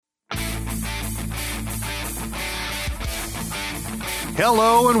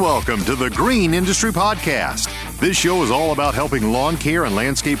Hello and welcome to the Green Industry Podcast. This show is all about helping lawn care and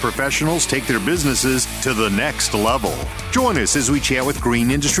landscape professionals take their businesses to the next level. Join us as we chat with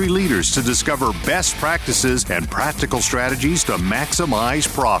green industry leaders to discover best practices and practical strategies to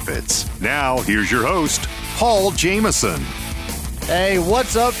maximize profits. Now, here's your host, Paul Jameson. Hey,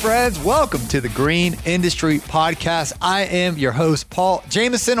 what's up, friends? Welcome to the Green Industry Podcast. I am your host, Paul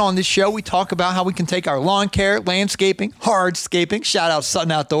Jameson. On this show, we talk about how we can take our lawn care, landscaping, hardscaping, shout out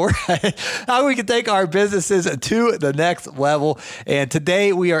Sutton Outdoor, how we can take our businesses to the next level. And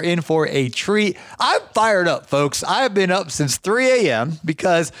today we are in for a treat. I'm fired up, folks. I have been up since 3 a.m.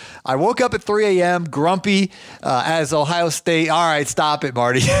 because I woke up at 3 a.m. grumpy as Ohio State. All right, stop it,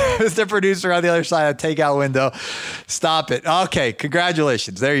 Marty. Mr. Producer on the other side of the takeout window. Stop it. Okay.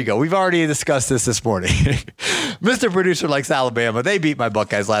 Congratulations. There you go. We've already discussed this morning. Mr. Producer likes Alabama. They beat my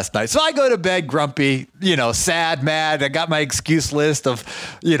Buckeyes last night. So I go to bed grumpy, sad, mad. I got my excuse list of,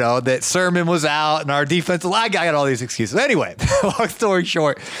 that Sermon was out and our defense. I got all these excuses. Anyway, long story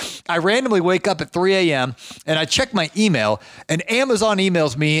short, I randomly wake up at 3 a.m. and I check my email, and Amazon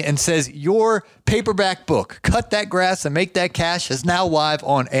emails me and says, your paperback book, Cut That Grass and Make That Cash, is now live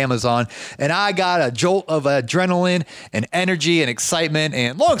on Amazon. And I got a jolt of adrenaline and energy and excitement.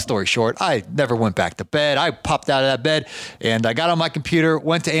 And long story short, I never went back to bed. I popped out of that bed and I got on my computer,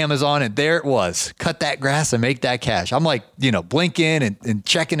 went to Amazon, and there it was. Cut That Grass and Make That Cash. I'm like, blinking and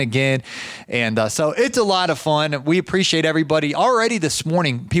checking again. And so it's a lot of fun. We appreciate everybody. Already this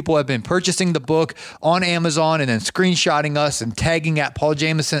morning, people have been purchasing the book on Amazon and then screenshotting us and tagging at Paul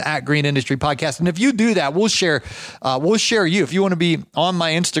Jameson at Green Industry Podcast. And if you do that, we'll share you. If you want to be on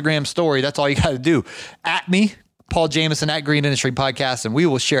my Instagram story, that's all you got to do. At me, Paul Jameson at Green Industry Podcast, and we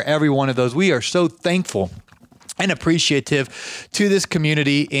will share every one of those. We are so thankful and appreciative to this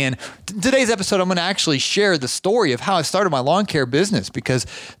community. And today's episode, I'm going to actually share the story of how I started my lawn care business, because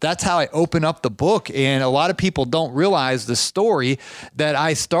that's how I open up the book. And a lot of people don't realize the story that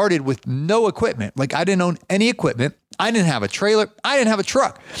I started with no equipment. Like, I didn't own any equipment. I didn't have a trailer. I didn't have a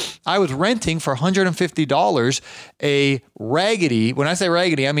truck. I was renting for $150 a raggedy, when I say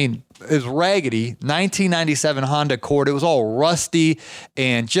raggedy, I mean it was raggedy, 1997 Honda Accord. It was all rusty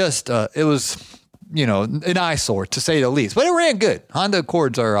and just, it was, an eyesore, to say the least. But it ran good. Honda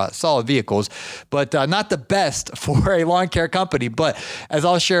Accords are solid vehicles, but not the best for a lawn care company. But as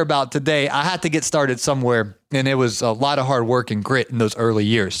I'll share about today, I had to get started somewhere, and it was a lot of hard work and grit in those early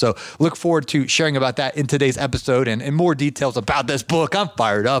years. So look forward to sharing about that in today's episode and more details about this book. I'm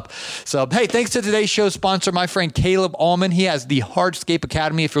fired up. So, hey, thanks to today's show sponsor, my friend Caleb Allman. He has the Hardscape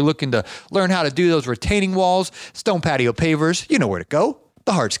Academy. If you're looking to learn how to do those retaining walls, stone patio pavers, you know where to go,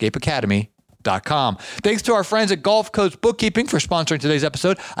 the Hardscape Academy. Thanks to our friends at Gulf Coast Bookkeeping for sponsoring today's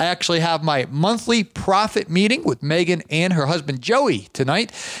episode. I actually have my monthly profit meeting with Megan and her husband Joey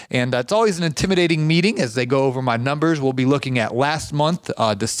tonight, and it's always an intimidating meeting as they go over my numbers. We'll be looking at last month,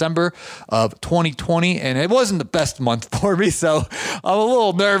 December of 2020, and it wasn't the best month for me, so I'm a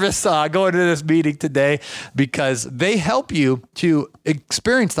little nervous going to this meeting today, because they help you to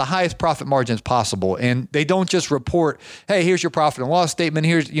experience the highest profit margins possible, and they don't just report, hey, here's your profit and loss statement.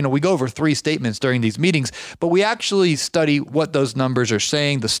 Here's, we go over 3 statements during these meetings, but we actually study what those numbers are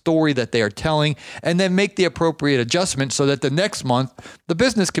saying, the story that they are telling, and then make the appropriate adjustments so that the next month the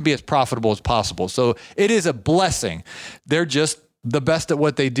business can be as profitable as possible. So it is a blessing. They're just the best at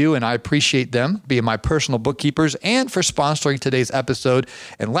what they do, and I appreciate them being my personal bookkeepers and for sponsoring today's episode.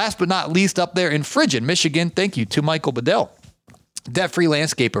 And last but not least, up there in Frigid, Michigan, thank you to Michael Bedell, Debt-Free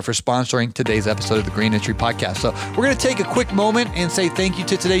Landscaper, for sponsoring today's episode of the Green Industry Podcast. So we're going to take a quick moment and say thank you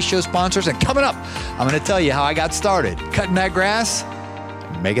to today's show sponsors. And coming up, I'm going to tell you how I got started cutting that grass,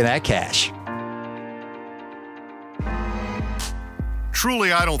 making that cash.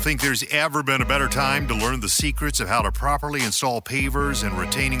 Truly, I don't think there's ever been a better time to learn the secrets of how to properly install pavers and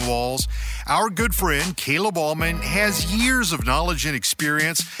retaining walls. Our good friend, Caleb Allman, has years of knowledge and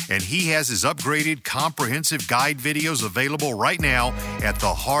experience, and he has his upgraded comprehensive guide videos available right now at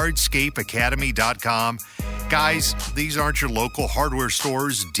thehardscapeacademy.com. Guys, these aren't your local hardware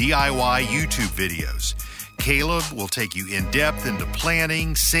store's DIY YouTube videos. Caleb will take you in depth into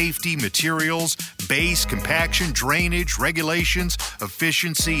planning, safety, materials, base, compaction, drainage, regulations,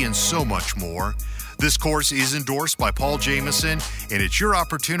 efficiency, and so much more. This course is endorsed by Paul Jameson, and it's your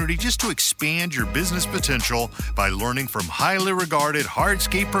opportunity just to expand your business potential by learning from highly regarded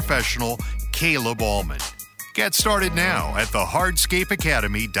hardscape professional Caleb Allman. Get started now at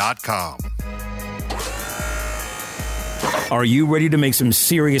thehardscapeacademy.com. Are you ready to make some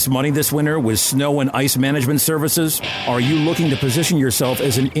serious money this winter with snow and ice management services? Are you looking to position yourself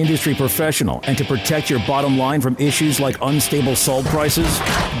as an industry professional and to protect your bottom line from issues like unstable salt prices?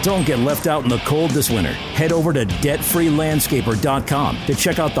 Don't get left out in the cold this winter. Head over to debtfreelandscaper.com to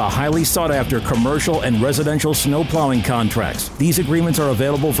check out the highly sought after commercial and residential snow plowing contracts. These agreements are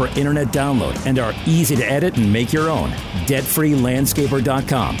available for internet download and are easy to edit and make your own.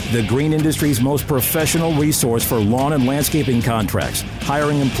 Debtfreelandscaper.com, the green industry's most professional resource for lawn and landscaping contracts,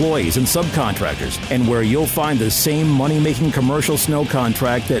 hiring employees and subcontractors, and where you'll find the same money-making commercial snow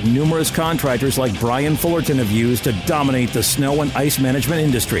contract that numerous contractors like Brian Fullerton have used to dominate the snow and ice management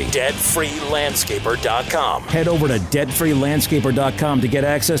industry. Debtfreelandscaper.com. Head over to debtfreelandscaper.com to get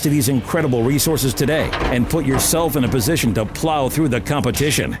access to these incredible resources today and put yourself in a position to plow through the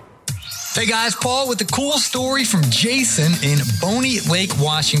competition. Hey guys, Paul with a cool story from Jason in Boney Lake,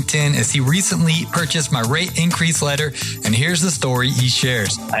 Washington, as he recently purchased my rate increase letter. And here's the story he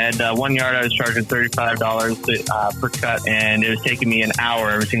shares. I had 1 yard. I was charging $35 per cut, and it was taking me an hour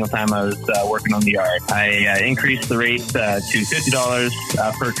every single time I was working on the yard. I increased the rate to $50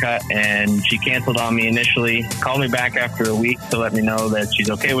 per cut, and she canceled on me initially, called me back after a week to let me know that she's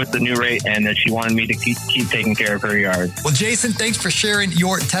okay with the new rate and that she wanted me to keep taking care of her yard. Well, Jason, thanks for sharing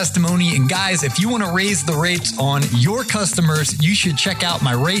your testimony. And guys, if you want to raise the rates on your customers, you should check out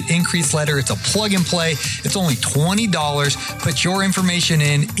my rate increase letter. It's a plug and play. It's only $20. Put your information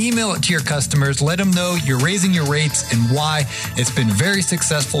in, email it to your customers, let them know you're raising your rates and why. It's been very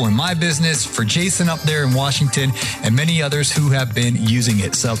successful in my business, for Jason up there in Washington, and many others who have been using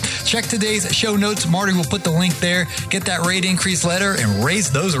it. So check today's show notes. Marty will put the link there. Get that rate increase letter and raise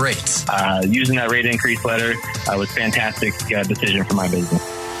those rates. Using that rate increase letter was a fantastic decision for my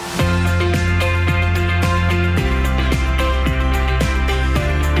business.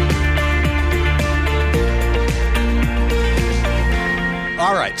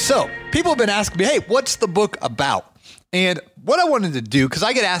 All right, so people have been asking me, hey, what's the book about? And what I wanted to do, because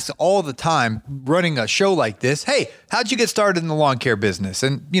I get asked all the time running a show like this, hey, how'd you get started in the lawn care business?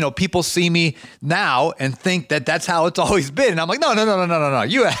 And, people see me now and think that that's how it's always been. And I'm like, no.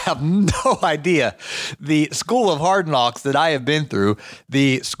 You have no idea the school of hard knocks that I have been through,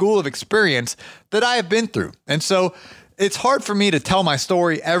 the school of experience that I have been through. And so it's hard for me to tell my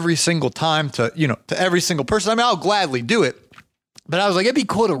story every single time to every single person. I mean, I'll gladly do it. But I was like, it'd be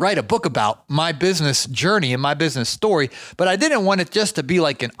cool to write a book about my business journey and my business story. But I didn't want it just to be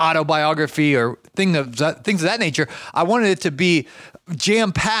like an autobiography or things of that nature. I wanted it to be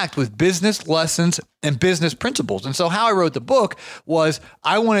jam-packed with business lessons and business principles. And so how I wrote the book was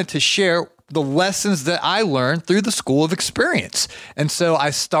I wanted to share the lessons that I learned through the school of experience. And so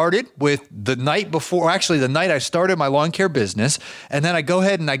I started with the night I started my lawn care business. And then I go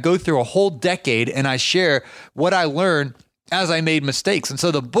ahead and I go through a whole decade and I share what I learned as I made mistakes. And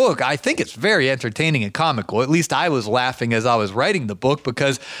so the book, I think it's very entertaining and comical. At least I was laughing as I was writing the book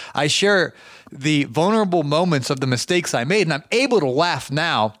because I share the vulnerable moments of the mistakes I made. And I'm able to laugh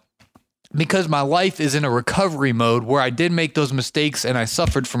now because my life is in a recovery mode where I did make those mistakes and I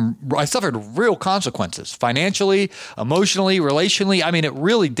suffered real consequences financially, emotionally, relationally. I mean, it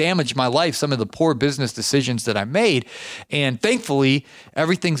really damaged my life, some of the poor business decisions that I made. And thankfully,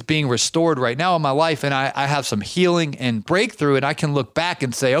 everything's being restored right now in my life. And I have some healing and breakthrough, and I can look back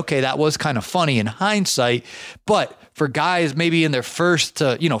and say, okay, that was kind of funny in hindsight, but for guys maybe in their first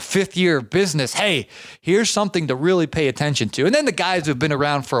to, fifth year of business, hey, here's something to really pay attention to. And then the guys who've been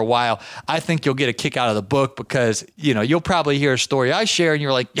around for a while, I think you'll get a kick out of the book because, you'll probably hear a story I share and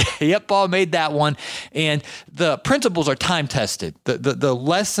you're like, yep, Paul made that one. And the principles are time tested. The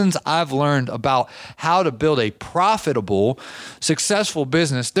lessons I've learned about how to build a profitable, successful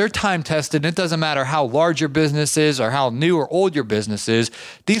business, they're time tested. It doesn't matter how large your business is or how new or old your business is.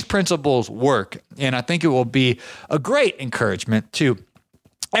 These principles work. And I think it will be a great encouragement to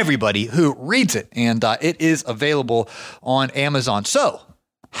everybody who reads it. And it is available on Amazon. So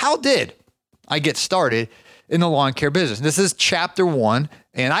how did I get started in the lawn care business? This is chapter 1.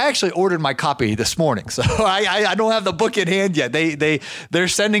 And I actually ordered my copy this morning. So I don't have the book in hand yet. They're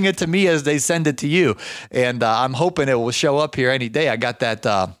sending it to me as they send it to you. And I'm hoping it will show up here any day. I got that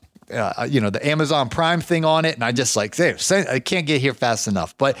the Amazon Prime thing on it. And I just I can't get here fast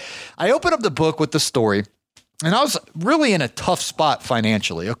enough. But I opened up the book with the story. And I was really in a tough spot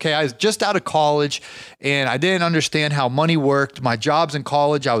financially. Okay. I was just out of college and I didn't understand how money worked. My job's in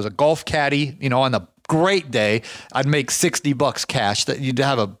college. I was a golf caddy, on the great day, I'd make $60 cash. That you'd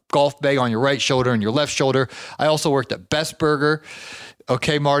have a golf bag on your right shoulder and your left shoulder. I also worked at Best Burger.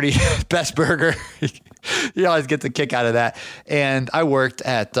 Okay, Marty, Best Burger. You always get the kick out of that. And I worked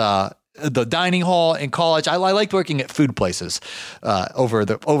at the dining hall in college. I liked working at food places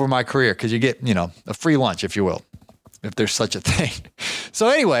over my career because you get, a free lunch, if you will, if there's such a thing. So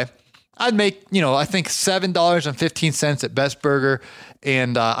anyway, I'd make, I think $7.15 at Best Burger.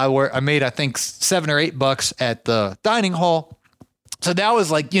 And I made, I think, $7 or $8 at the dining hall. So that was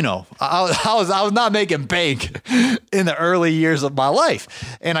like, I was not making bank in the early years of my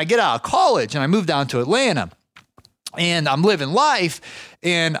life. And I get out of college and I moved down to Atlanta and I'm living life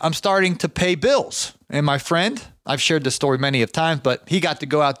and I'm starting to pay bills. And my friend, I've shared this story many of times, but he got to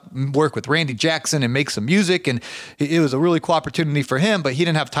go out and work with Randy Jackson and make some music. And it was a really cool opportunity for him, but he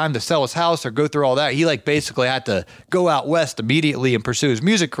didn't have time to sell his house or go through all that. He basically had to go out west immediately and pursue his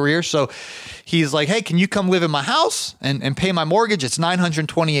music career. So he's like, hey, can you come live in my house and pay my mortgage? It's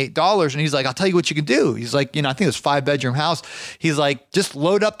 $928. And he's like, I'll tell you what you can do. He's like, I think it was a 5-bedroom house. He's like, just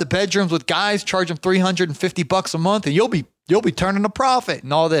load up the bedrooms with guys, charge them $350 a month and you'll be turning a profit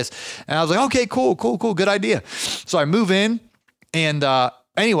and all this. And I was like, okay, cool. Good idea. So I move in and,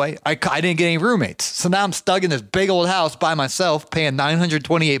 anyway, I didn't get any roommates. So now I'm stuck in this big old house by myself paying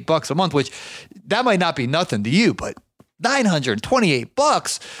 $928 a month, which that might not be nothing to you, but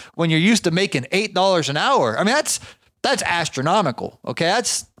 $928 when you're used to making $8 an hour. I mean, that's astronomical. Okay.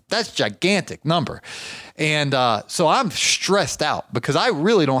 That's gigantic number. And so I'm stressed out because I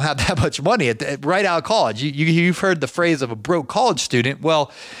really don't have that much money right out of college. You've heard the phrase of a broke college student.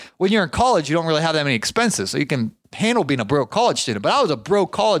 Well, when you're in college, you don't really have that many expenses. So you can handle being a broke college student. But I was a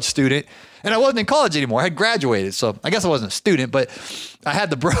broke college student and I wasn't in college anymore. I had graduated. So I guess I wasn't a student, but I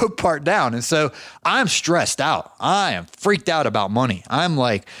had the broke part down. And so I'm stressed out. I am freaked out about money. I'm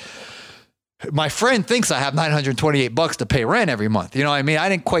like, my friend thinks I have $928 to pay rent every month. You know what I mean? I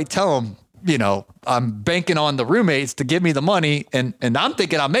didn't quite tell him, I'm banking on the roommates to give me the money and I'm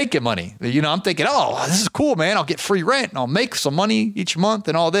thinking I'm making money. I'm thinking, oh, this is cool, man. I'll get free rent and I'll make some money each month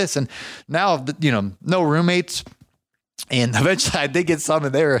and all this. And now, no roommates. And eventually I did get some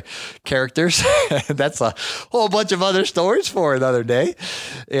of their characters. That's a whole bunch of other stories for another day.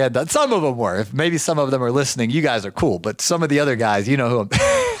 And some of them were, maybe some of them are listening. You guys are cool, but some of the other guys, who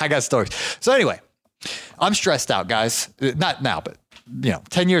I got stories. So anyway, I'm stressed out, guys. Not now, but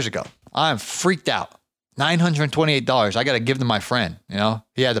 10 years ago, I'm freaked out. $928. I got to give to my friend.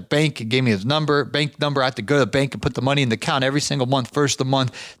 He had a bank. He gave me his bank number. I had to go to the bank and put the money in the account every single month, first of the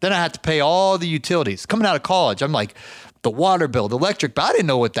month. Then I had to pay all the utilities. Coming out of college, I'm like, the water bill, the electric bill. I didn't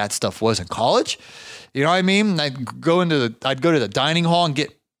know what that stuff was in college. You know what I mean? I'd go to the dining hall and get,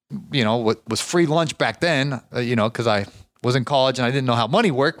 what was free lunch back then, because I was in college and I didn't know how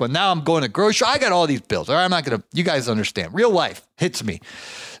money worked. Well, now I'm going to grocery. I got all these bills. All right, you guys understand. Real life hits me.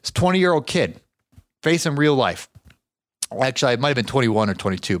 It's a 20-year-old kid facing real life. Actually, I might have been 21 or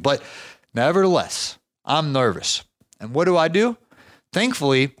 22, but nevertheless, I'm nervous. And what do?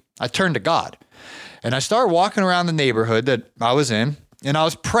 Thankfully, I turned to God. And I started walking around the neighborhood that I was in, and I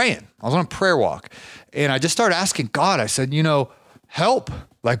was praying. I was on a prayer walk, and I just started asking God. I said, help.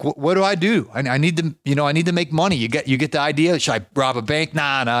 Like, what do I do? I need to, I need to make money. You get the idea. Should I rob a bank?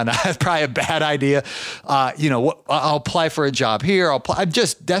 Nah. That's probably a bad idea. I'll apply for a job here. I'm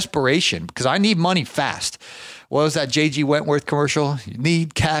just desperation because I need money fast. What was that J.G. Wentworth commercial? You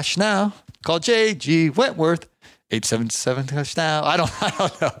need cash now. Call J.G. Wentworth. 877 cash now. I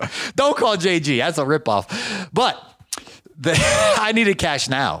don't know. Don't call JG. That's a ripoff. But I needed cash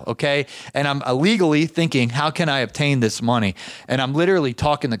now. Okay. And I'm illegally thinking, how can I obtain this money? And I'm literally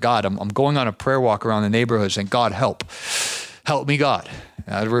talking to God. I'm going on a prayer walk around the neighborhood saying, God, help me, God.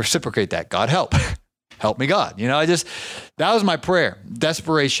 I reciprocate that. God, help me, God. That was my prayer.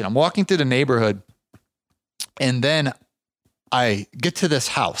 Desperation. I'm walking through the neighborhood and then I get to this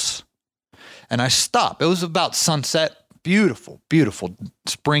house. And I stopped. It was about sunset. Beautiful, beautiful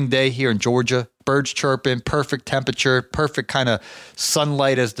spring day here in Georgia. Birds chirping, perfect temperature, perfect kind of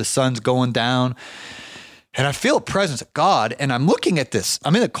sunlight as the sun's going down. And I feel a presence of God. And I'm looking at this.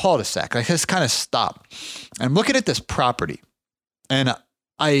 I'm in a cul-de-sac. I just kind of stop. And I'm looking at this property. And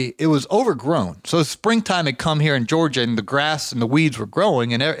it was overgrown. So springtime had come here in Georgia and the grass and the weeds were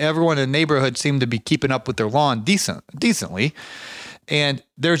growing. And everyone in the neighborhood seemed to be keeping up with their lawn decently. And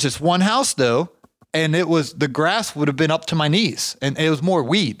there's this one house though, and the grass would have been up to my knees and it was more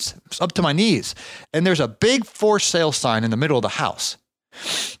weeds. It was up to my knees. And there's a big for sale sign in the middle of the house.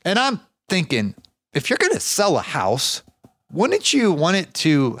 And I'm thinking, if you're going to sell a house, wouldn't you want it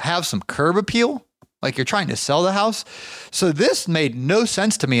to have some curb appeal? Like you're trying to sell the house. So this made no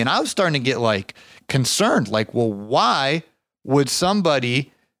sense to me. And I was starting to get concerned, well, why would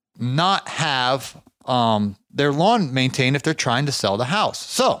somebody not have, their lawn maintained if they're trying to sell the house?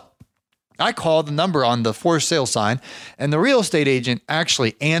 So I call the number on the for sale sign, and the real estate agent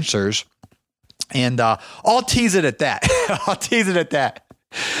actually answers. And I'll tease it at that. I'll tease it at that.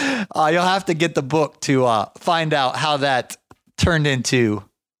 You'll have to get the book to find out how that turned into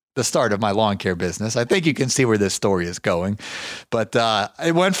the start of my lawn care business. I think you can see where this story is going. But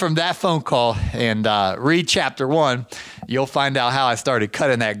it went from that phone call, and read chapter 1. You'll find out how I started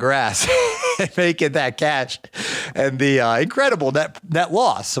cutting that grass and making that cash, and the incredible net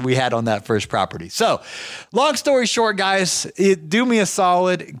loss we had on that first property. So long story short, guys, do me a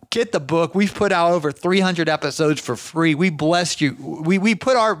solid. Get the book. We've put out over 300 episodes for free. We bless you. We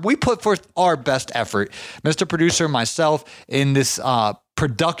put forth our best effort, Mr. Producer, myself, in this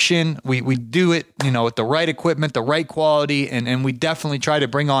production. We do it, with the right equipment, the right quality, and we definitely try to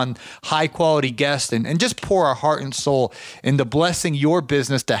bring on high quality guests and just pour our heart and soul into blessing your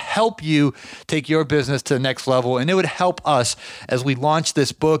business to help you take your business to the next level. And it would help us as we launch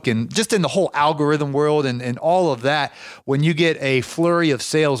this book and just in the whole algorithm world and all of that. When you get a flurry of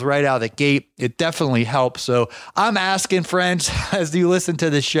sales right out of the gate, it definitely helps. So I'm asking, friends, as you listen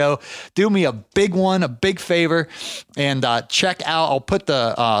to this show, do me a big favor, and check out, I'll put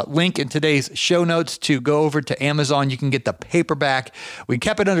the link in today's show notes to go over to Amazon. You can get the paperback. We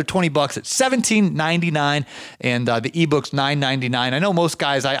kept it under $20 at $17.99, and the ebook's $9.99. I know most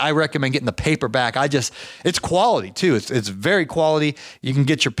guys, I recommend getting the paperback. It's quality too. It's very quality. You can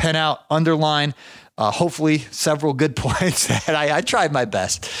get your pen out, underline, hopefully several good points. And I tried my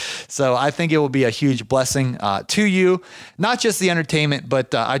best. So I think it will be a huge blessing to you, not just the entertainment,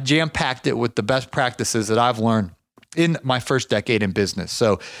 but I jam-packed it with the best practices that I've learned in my first decade in business.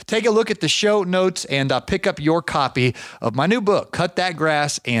 So take a look at the show notes and pick up your copy of my new book, Cut That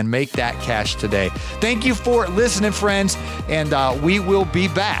Grass and Make That Cash today. Thank you for listening, friends, and we will be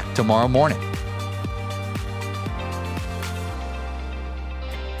back tomorrow morning.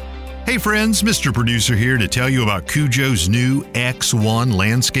 Hey friends, Mr. Producer here to tell you about Cujo's new X1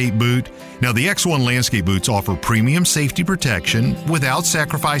 landscape boot. Now, the X1 landscape boots offer premium safety protection without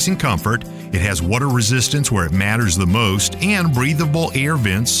sacrificing comfort. It has water resistance where it matters the most and breathable air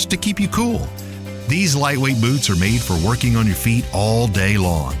vents to keep you cool. These lightweight boots are made for working on your feet all day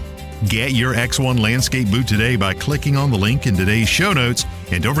long. Get your X1 landscape boot today by clicking on the link in today's show notes,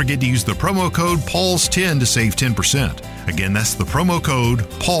 and don't forget to use the promo code PAULS10 to save 10%. Again, that's the promo code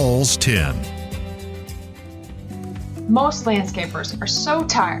PAULS10. Most landscapers are so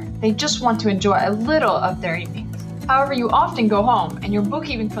tired, they just want to enjoy a little of their evenings. However, you often go home and your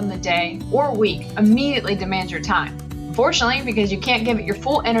bookkeeping from the day or week immediately demands your time. Unfortunately, because you can't give it your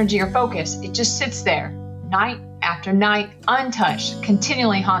full energy or focus, it just sits there, night after night, untouched,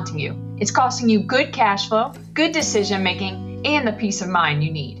 continually haunting you. It's costing you good cash flow, good decision making, and the peace of mind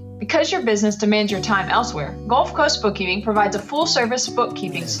you need. Because your business demands your time elsewhere, Gulf Coast Bookkeeping provides a full-service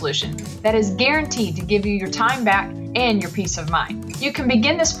bookkeeping solution that is guaranteed to give you your time back and your peace of mind. You can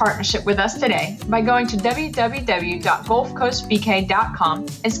begin this partnership with us today by going to www.gulfcoastbk.com and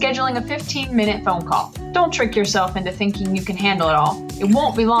scheduling a 15-minute phone call. Don't trick yourself into thinking you can handle it all. It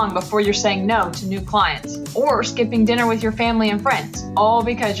won't be long before you're saying no to new clients or skipping dinner with your family and friends, all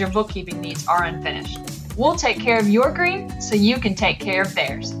because your bookkeeping needs are unfinished. We'll take care of your green so you can take care of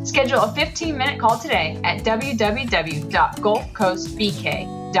theirs. Schedule a 15-minute call today at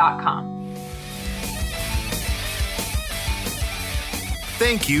www.gulfcoastbk.com.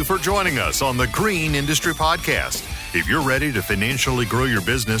 Thank you for joining us on the Green Industry Podcast. If you're ready to financially grow your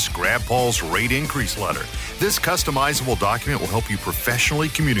business, grab Paul's Rate Increase Letter. This customizable document will help you professionally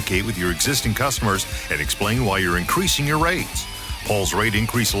communicate with your existing customers and explain why you're increasing your rates. Paul's Rate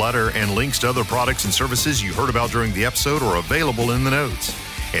Increase Letter and links to other products and services you heard about during the episode are available in the notes.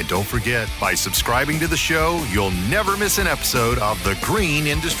 And don't forget, by subscribing to the show, you'll never miss an episode of the Green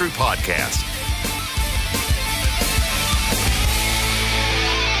Industry Podcast.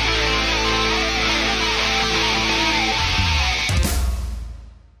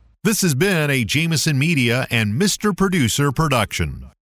 This has been a Jameson Media and Mr. Producer production.